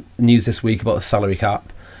linked to the news this week about the salary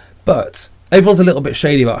cap, but everyone's a little bit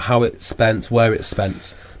shady about how it's spent, where it's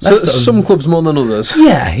spent. So some clubs more than others.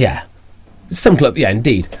 Yeah. Some clubs, yeah,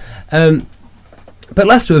 indeed. But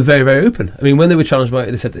Leicester were very, very open. I mean, when they were challenged by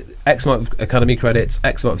it, they said X amount of academy credits,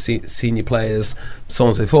 X amount of senior players, so on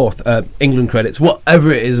and so forth, England credits, whatever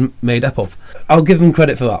it is made up of. I'll give them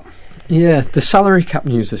credit for that. Yeah, the salary cap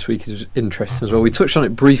news this week is interesting as well. We touched on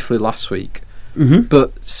it briefly last week,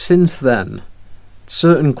 but since then,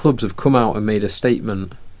 certain clubs have come out and made a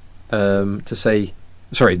statement to say,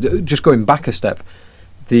 just going back a step,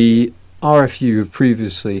 the RFU have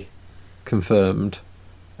previously confirmed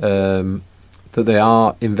that they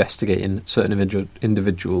are investigating certain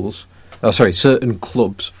certain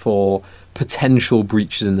clubs for potential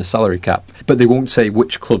breaches in the salary cap, but they won't say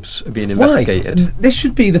which clubs are being investigated. Why? This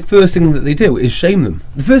should be the first thing that they do, is shame them.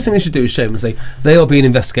 The first thing they should do is shame them and say they are being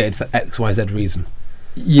investigated for X, Y, Z reason.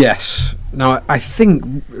 Yes. Now, I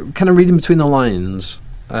think, kind of reading between the lines,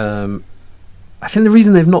 I think the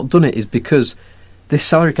reason they've not done it is because this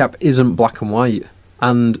salary cap isn't black and white,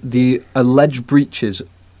 and the alleged breaches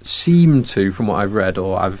seem to, from what I've read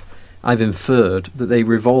or I've inferred, that they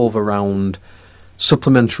revolve around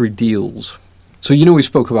supplementary deals. So we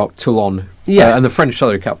spoke about Toulon and the French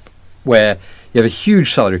salary cap, where you have a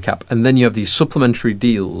huge salary cap and then you have these supplementary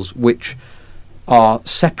deals which are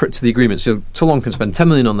separate to the agreement. So Toulon can spend 10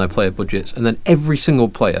 million on their player budgets, and then every single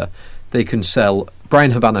player they can sell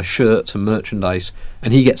Brian Habana shirts and merchandise,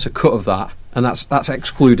 and he gets a cut of that. And that's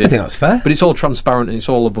excluded. I think that's fair. But it's all transparent and it's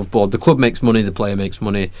all above board. The club makes money, the player makes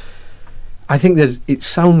money. I think it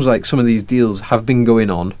sounds like some of these deals have been going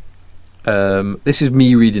on. This is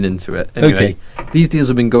me reading into it. Anyway, these deals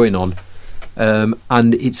have been going on,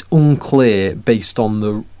 and it's unclear based on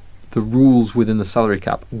the rules within the salary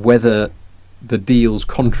cap whether the deals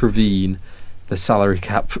contravene the salary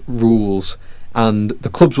cap rules. And the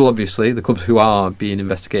clubs who are being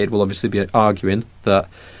investigated will obviously be arguing that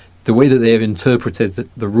the way that they have interpreted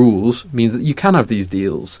the rules means that you can have these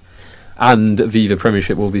deals. And Viva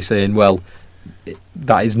Premiership will be saying, well,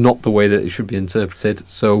 that is not the way that it should be interpreted.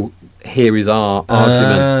 So here is our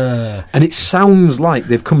argument. And it sounds like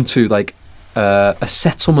they've come to like a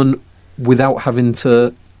settlement without having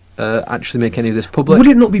to actually make any of this public. Would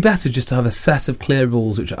it not be better just to have a set of clear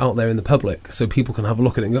rules which are out there in the public so people can have a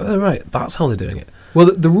look at it and go, oh, right, that's how they're doing it?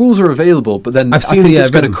 Well, the rules are available, but then I think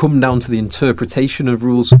it's going to come down to the interpretation of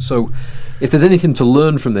rules. So if there's anything to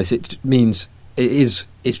learn from this, it means it's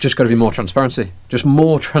just got to be more transparency. Just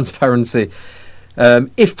more transparency.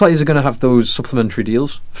 If players are going to have those supplementary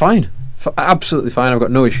deals, fine. Absolutely fine. I've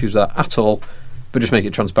got no issues with that at all. But just make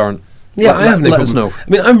it transparent. Yeah, let us know. I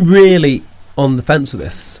mean, I'm really on the fence with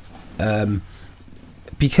this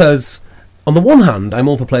because on the one hand, I'm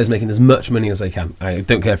all for players making as much money as they can. I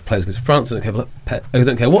don't care if players go to France. I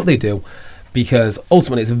don't care what they do, because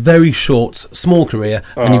ultimately it's a very short, small career,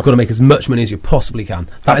 and you've got to make as much money as you possibly can.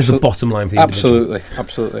 That is the bottom line for the individual.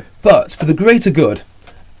 Absolutely. But for the greater good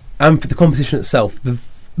and for the competition itself, the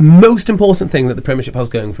most important thing that the Premiership has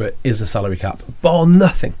going for it is the salary cap, bar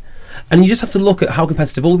nothing. And you just have to look at how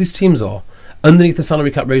competitive all these teams are underneath the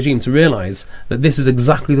salary cap regime to realise that this is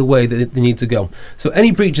exactly the way that they need to go. So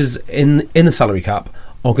any breaches in the salary cap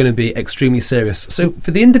are going to be extremely serious. So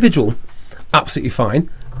for the individual, absolutely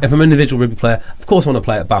fine. If I'm an individual rugby player, of course I want to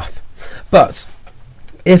play at Bath. But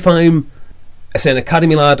if I'm, say, an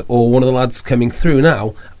academy lad or one of the lads coming through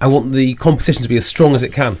now, I want the competition to be as strong as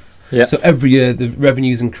it can. Yep. So every year the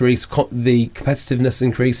revenues increase, the competitiveness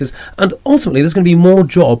increases, and ultimately there's going to be more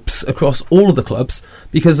jobs across all of the clubs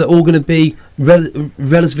because they're all going to be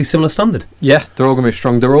relatively similar standard. Yeah, they're all going to be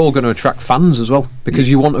strong. They're all going to attract fans as well, because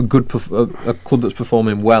you want a good a club that's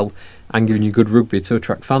performing well and giving you good rugby to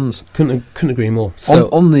attract fans. Couldn't agree more. So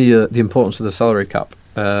on the importance of the salary cap,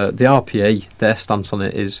 the RPA, their stance on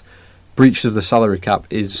it is breach of the salary cap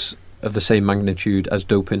is of the same magnitude as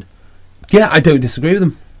doping. Yeah, I don't disagree with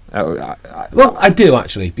them. Well, I do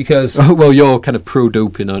actually, because well, you're kind of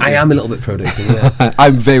pro-doping, aren't you? I am a little bit pro-doping. Yeah.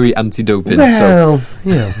 I'm very anti-doping. Well,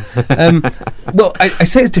 well, I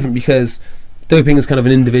say it's different because doping is kind of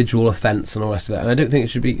an individual offence and all the rest of it, and I don't think it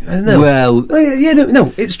should be. No,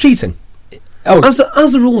 it's cheating. Oh, as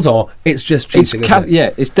the rules are, it's just cheating.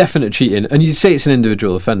 It's definite cheating, and you say it's an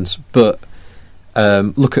individual offence, but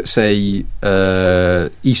look at, say,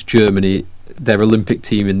 East Germany, their Olympic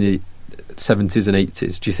team in the 70s and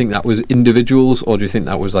 80s. Do you think that was individuals, or do you think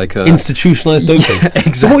that was like a institutionalised doping? Yeah,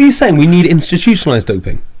 exactly. So what are you saying? We need institutionalised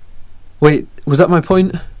doping? Wait, was that my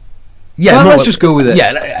point? Yeah, well, let's just go with it.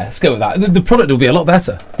 Yeah, let's go with that. The product will be a lot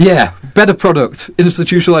better. Yeah, better product.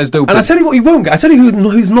 Institutionalised doping. And I tell you what, you won't get. I tell you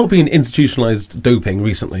who's not been institutionalised doping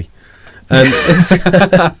recently. Has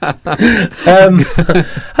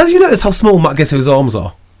you noticed how small Matt Gitto's arms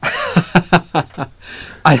are?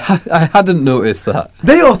 I hadn't noticed that.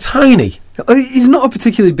 They are tiny. He's not a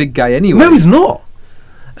particularly big guy anyway. No, he's not.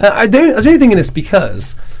 I was only thinking this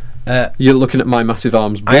because you're looking at my massive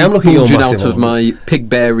arms. I am looking at your massive out of arms. my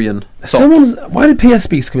Pigbarian. Why did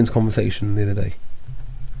PSB come into conversation the other day?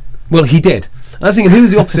 Well, he did. I was thinking,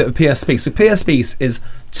 who's the opposite of PSB? So PSB is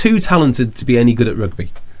too talented to be any good at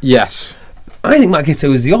rugby. Yes. I think Matt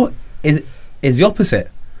Gitto is the opposite,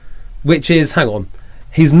 which is, hang on,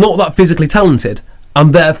 he's not that physically talented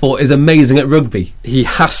and therefore is amazing at rugby. He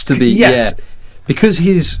has to be, yes. Yeah. Because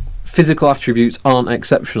his physical attributes aren't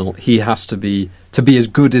exceptional, he has to be as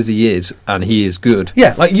good as he is, and he is good.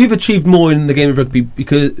 Yeah, like you've achieved more in the game of rugby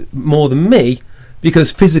more than me,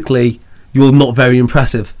 because physically you're not very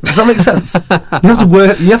impressive. Does that make sense?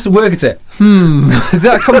 You have to work at it. Is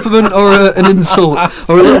that a compliment or an insult,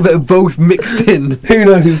 or a little bit of both mixed in? Who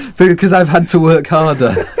knows? Because I've had to work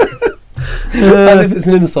harder. As if it's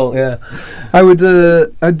an insult, yeah. I would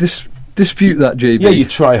dispute that, JB. Yeah, you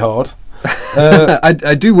try hard.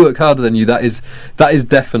 I do work harder than you. That is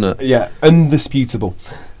definite. Yeah, undisputable.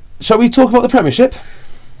 Shall we talk about the Premiership?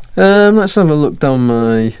 Let's have a look down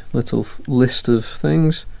my little list of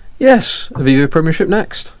things. Yes, Aviva Premiership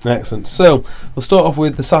next. Excellent. So we'll start off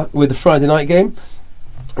with the Friday night game,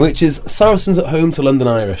 which is Saracens at home to London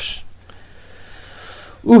Irish.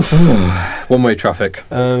 Oof. One-way traffic.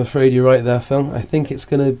 I'm afraid you're right there, Phil. I think it's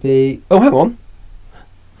going to be... Oh, hang on.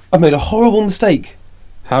 I've made a horrible mistake.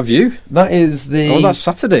 Have you? That is the... Oh, that's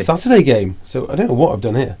Saturday. Saturday game. So I don't know what I've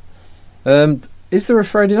done here. Is there a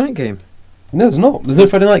Friday night game? No, there's not. There's no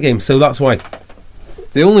Friday night game, so that's why.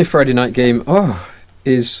 The only Friday night game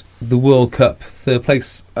is the World Cup, third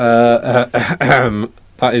place. That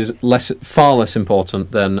is far less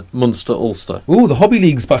important than Munster-Ulster. Ooh, the Hobby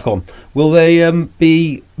League's back on. Will they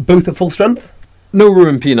be both at full strength? No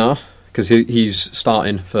Ruben Pienaar, because he's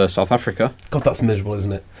starting for South Africa. God, that's miserable,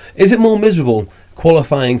 isn't it? Is it more miserable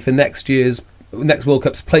qualifying for next year's next World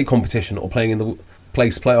Cup's play competition or playing in the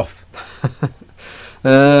place playoff?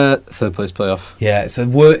 Third place playoff. Yeah, it's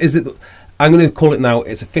is it? I'm going to call it now.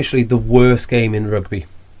 It's officially the worst game in rugby.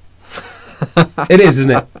 It is,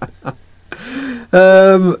 isn't it?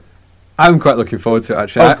 I'm quite looking forward to it,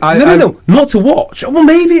 actually. No, not to watch. Well,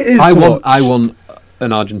 maybe it is. I want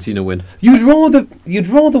an Argentina win. You'd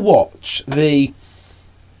rather watch a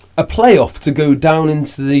playoff to go down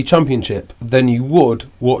into the championship than you would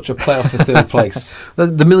watch a playoff for third place. The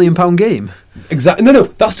 £1 million game. Exactly. No,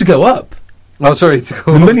 that's to go up. Oh, sorry, to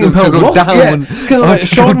go the £1 million loss. Down. Yeah, it's kind of like a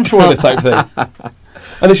Schadenfreude type thing.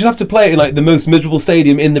 And they should have to play it in like the most miserable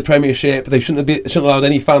stadium in the Premiership. They shouldn't allowed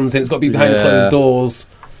any fans in. It's got to be behind closed doors.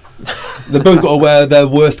 They've both got to wear their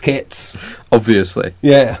worst kits. Obviously.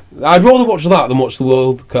 Yeah. I'd rather watch that than watch the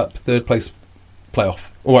World Cup third place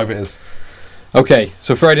playoff, or whatever it is. Okay,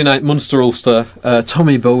 so Friday night, Munster-Ulster.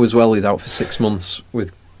 Tommy Bowe as well is out for 6 months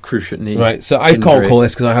with cruciate knee. Right, so I can't call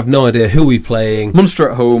this because I have no idea who we're playing. Munster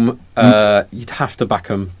at home, you'd have to back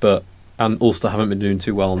them, and Ulster haven't been doing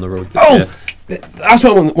too well on the road this year. That's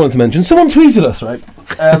what I wanted to mention. Someone tweeted us, right?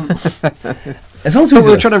 So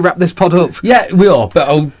we're trying to wrap this pod up. Yeah, we are, but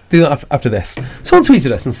I'll do that after this. Someone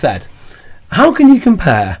tweeted us and said, how can you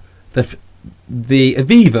compare the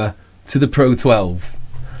Aviva to the Pro 12?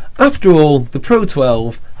 After all, the Pro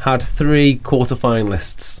 12 had 3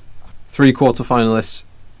 quarter-finalists. 3 quarter-finalists?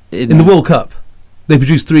 In the World Cup. They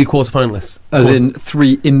produced 3 quarter-finalists. As in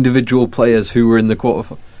 3 individual players who were in the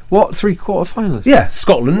quarter-finalists? What, 3 quarter-finalists? Yeah,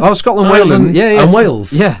 Scotland. Oh, Scotland, Wales, and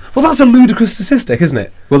Wales. Yeah. Well, that's a ludicrous statistic, isn't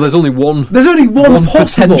it? Well, there's only one. There's only one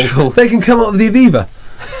possible potential. They can come up with the Aviva.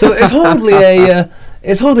 So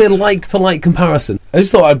it's hardly a like-for-like comparison. I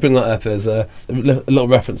just thought I'd bring that up as a little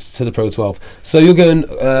reference to the Pro 12. So you're going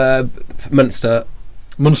Munster.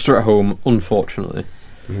 Munster at home, unfortunately.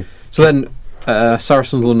 Mm. So then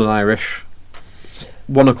Saracens, London Irish.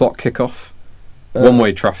 1 o'clock kickoff.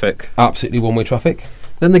 One-way traffic. Absolutely one-way traffic.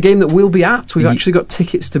 Then the game that we'll be at, we've actually got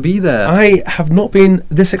tickets to be there. I have not been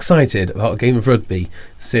this excited about a game of rugby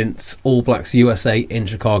since All Blacks USA in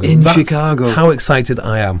Chicago. Chicago. How excited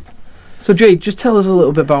I am. So, Jay, just tell us a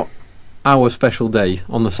little bit about our special day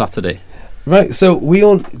on the Saturday. Right, so we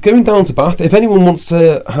are going down to Bath. If anyone wants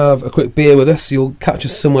to have a quick beer with us, you'll catch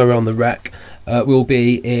us somewhere around the Rec. We'll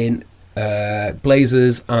be in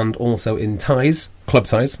blazers and also in ties, club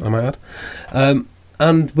ties, I might add.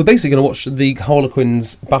 And we're basically going to watch the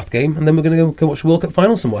Harlequins Bath game, and then we're going to go watch the World Cup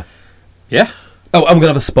final somewhere. Yeah. Oh, and we're going to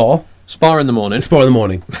have a spa. Spa in the morning. Spa in the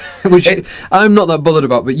morning. Which I'm not that bothered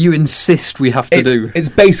about, but you insist we have to do. It's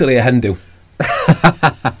basically a hen do.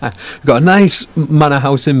 We've got a nice manor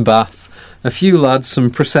house in Bath, a few lads, some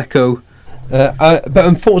Prosecco. But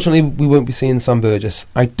unfortunately, we won't be seeing Sam Burgess.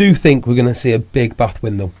 I do think we're going to see a big Bath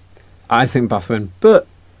win, though. I think Bath win. But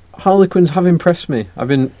Harlequins have impressed me. I've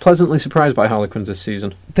been pleasantly surprised by Harlequins this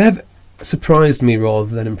season. They've surprised me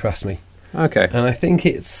rather than impressed me. Okay. And I think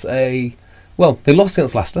it's they lost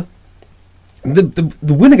against Leicester. The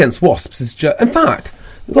win against Wasps is just... In fact,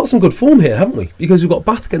 we've got some good form here, haven't we? Because we've got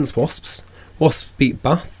Bath against Wasps. Wasps beat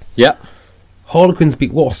Bath. Yeah. Harlequins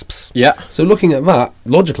beat Wasps. Yeah. So looking at that,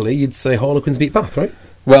 logically, you'd say Harlequins beat Bath, right?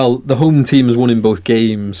 Well, the home team has won in both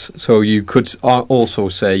games, so you could also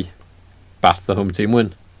say Bath, the home team,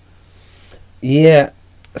 win. Yeah.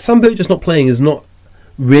 Sam Burgess not playing is not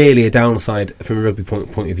really a downside from a rugby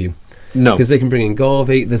point of view. No. Because they can bring in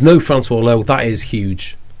Garvey. There's no Francois Lowe. That is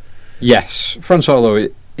huge. Yes. Francois Lowe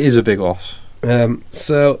is a big loss. And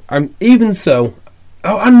no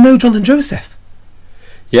Jonathan Joseph.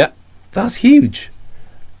 Yeah. That's huge.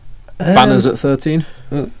 Banners at 13.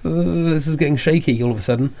 This is getting shaky all of a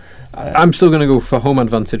sudden. I'm still going to go for home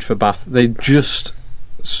advantage for Bath. They just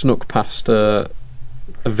snuck past a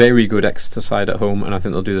very good Exeter side at home, and I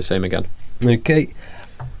think they'll do the same again. Okay.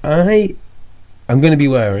 I'm going to be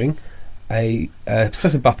wearing a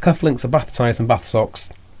set of Bath cufflinks, a Bath tie, some Bath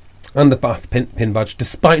socks, and the Bath pin badge,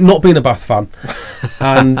 despite not being a Bath fan.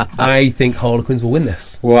 And I think Harlequins will win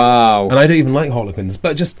this. Wow. And I don't even like Harlequins,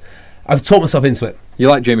 but just I've taught myself into it. You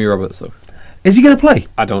like Jamie Roberts, though? Is he going to play?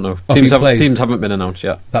 I don't know. Oh, Teams haven't been announced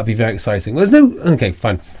yet. That'd be very exciting. Well, there's no... Okay,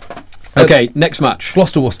 fine. Okay, next match.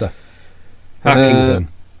 Gloucester-Worcester. At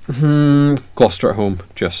Kingston. Gloucester at home,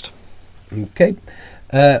 just. Okay.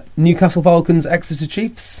 Newcastle Falcons, Exeter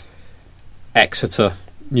Chiefs. Exeter.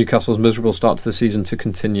 Newcastle's miserable start to the season to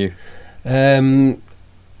continue. I'm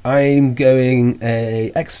going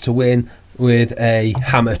a Exeter win with a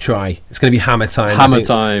hammer try. It's going to be hammer time. Hammer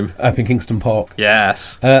time. Up in Kingston Park.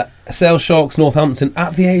 Yes. Sale Sharks, Northampton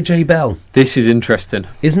at the AJ Bell. This is interesting.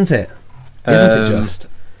 Isn't it? Isn't it just?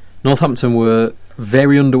 Northampton were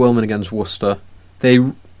very underwhelming against Worcester. They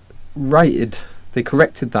They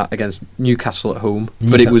corrected that against Newcastle at home,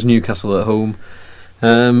 but it was Newcastle at home.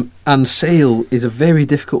 And Sale is a very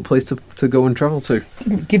difficult place to go and travel to.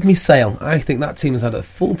 Give me Sale. I think that team has had a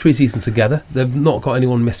full pre-season together. They've not got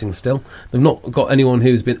anyone missing still. They've not got anyone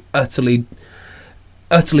who's been utterly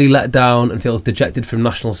let down and feels dejected from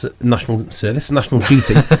national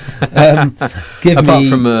duty. Apart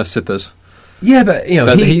from Sippers. Yeah, but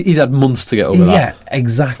he's had months to get over that. Yeah,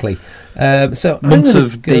 exactly. So months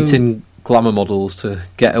of dating glamour models to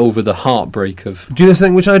get over the heartbreak of... Do you know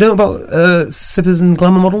something which I don't about Sippers and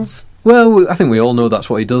glamour models? Well, I think we all know that's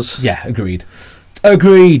what he does. Yeah, agreed.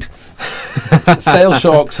 Sale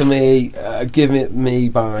Sharks for me, give it me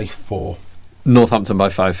by 4. Northampton by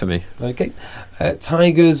 5 for me. Okay.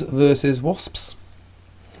 Tigers versus Wasps.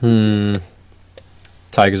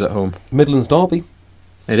 Tigers at home. Midlands derby.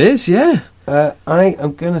 It is, yeah. I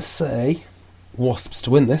am going to say Wasps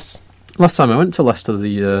to win this. Last time I went to Leicester,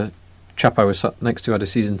 the chap I was sat next to had a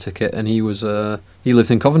season ticket, and he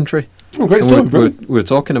lived in Coventry. Oh, great story, we were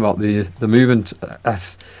talking about the move, and I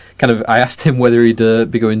asked him whether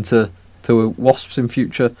he'd be going to Wasps in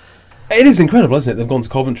future. It is incredible, isn't it? They've gone to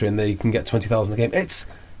Coventry and they can get 20,000 a game. It's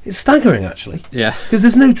staggering, actually. Yeah. Because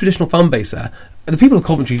there's no traditional fan base there. The people of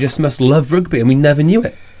Coventry just must love rugby, and we never knew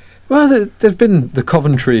it. Well, there's been the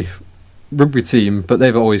Coventry rugby team, but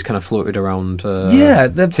they've always kind of floated around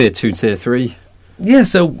Tier 2, Tier 3. Yeah,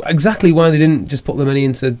 so exactly why they didn't just put the money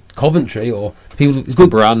into Coventry or people... It's the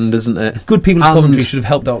brand, isn't it? Good people of Coventry should have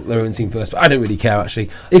helped out their own team first, but I don't really care, actually.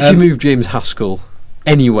 If you move James Haskell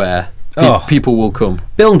anywhere... people will come.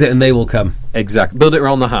 Build it and they will come. Exactly. Build it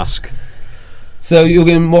around the Hask. So you're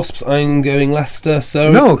going Wasps, I'm going Leicester.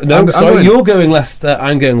 So No, you're going Leicester,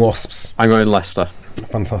 I'm going Wasps. I'm going Leicester.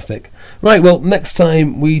 Fantastic. Right, well, next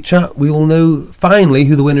time we chat, we will know finally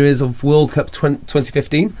who the winner is of World Cup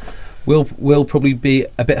 2015. We'll probably be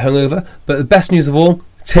a bit hungover, but the best news of all,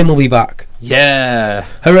 Tim will be back. Yeah.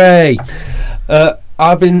 Hooray.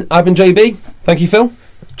 I've been JB. Thank you, Phil.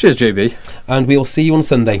 Cheers, JB. And we'll see you on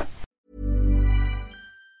Sunday.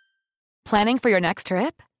 Planning for your next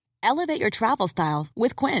trip? Elevate your travel style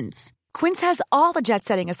with Quince. Quince has all the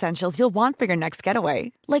jet-setting essentials you'll want for your next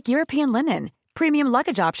getaway, like European linen, premium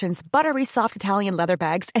luggage options, buttery soft Italian leather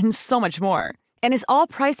bags, and so much more. And is all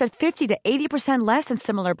priced at 50 to 80% less than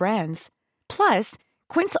similar brands. Plus,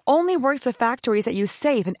 Quince only works with factories that use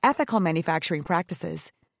safe and ethical manufacturing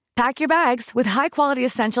practices. Pack your bags with high-quality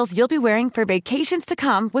essentials you'll be wearing for vacations to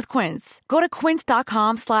come with Quince. Go to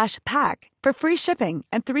quince.com/pack for free shipping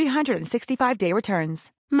and 365-day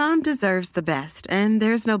returns. Mom deserves the best, and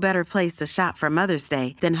there's no better place to shop for Mother's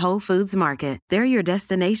Day than Whole Foods Market. They're your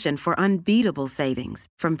destination for unbeatable savings,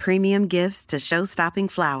 from premium gifts to show-stopping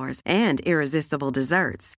flowers and irresistible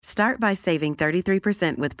desserts. Start by saving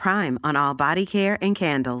 33% with Prime on all body care and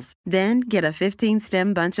candles. Then get a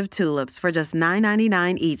 15-stem bunch of tulips for just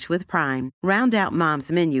 $9.99 each with Prime. Round out Mom's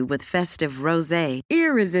menu with festive rosé,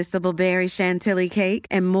 irresistible berry chantilly cake,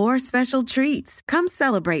 and more special treats. Come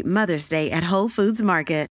celebrate Mother's Day at Whole Foods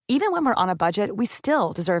Market. Even when we're on a budget, we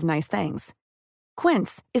still deserve nice things.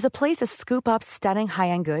 Quince is a place to scoop up stunning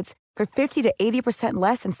high-end goods for 50 to 80%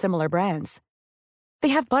 less than similar brands. They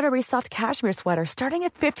have buttery soft cashmere sweaters starting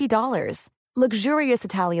at $50, luxurious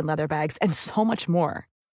Italian leather bags, and so much more.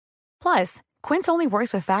 Plus, Quince only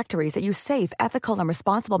works with factories that use safe, ethical, and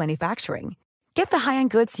responsible manufacturing. Get the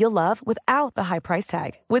high-end goods you'll love without the high price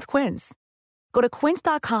tag with Quince. Go to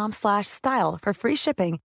quince.com/style for free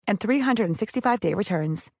shipping and 365-day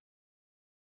returns.